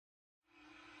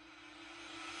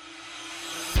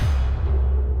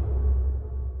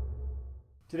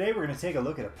Today we're going to take a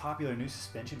look at a popular new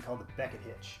suspension called the Becket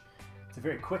hitch. It's a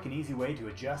very quick and easy way to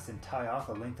adjust and tie off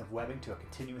a length of webbing to a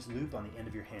continuous loop on the end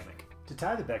of your hammock. To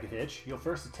tie the Becket hitch, you'll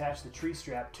first attach the tree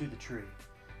strap to the tree.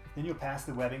 Then you'll pass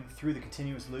the webbing through the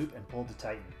continuous loop and pull to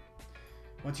tighten.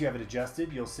 Once you have it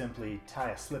adjusted, you'll simply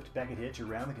tie a slipped Becket hitch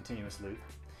around the continuous loop.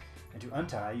 And to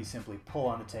untie, you simply pull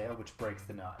on the tail, which breaks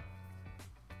the knot.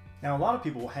 Now, a lot of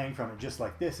people will hang from it just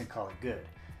like this and call it good.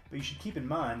 But you should keep in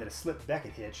mind that a slipped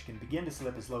Becket hitch can begin to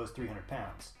slip as low as 300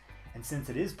 pounds. And since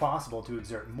it is possible to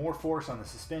exert more force on the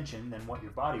suspension than what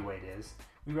your body weight is,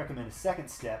 we recommend a second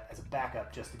step as a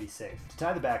backup just to be safe. To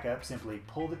tie the backup, simply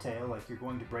pull the tail like you're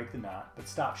going to break the knot, but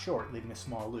stop short, leaving a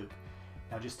small loop.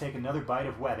 Now just take another bite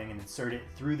of webbing and insert it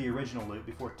through the original loop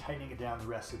before tightening it down the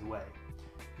rest of the way.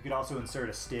 You could also insert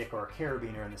a stick or a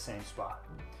carabiner in the same spot.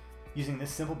 Using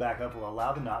this simple backup will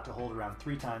allow the knot to hold around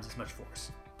 3 times as much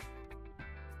force.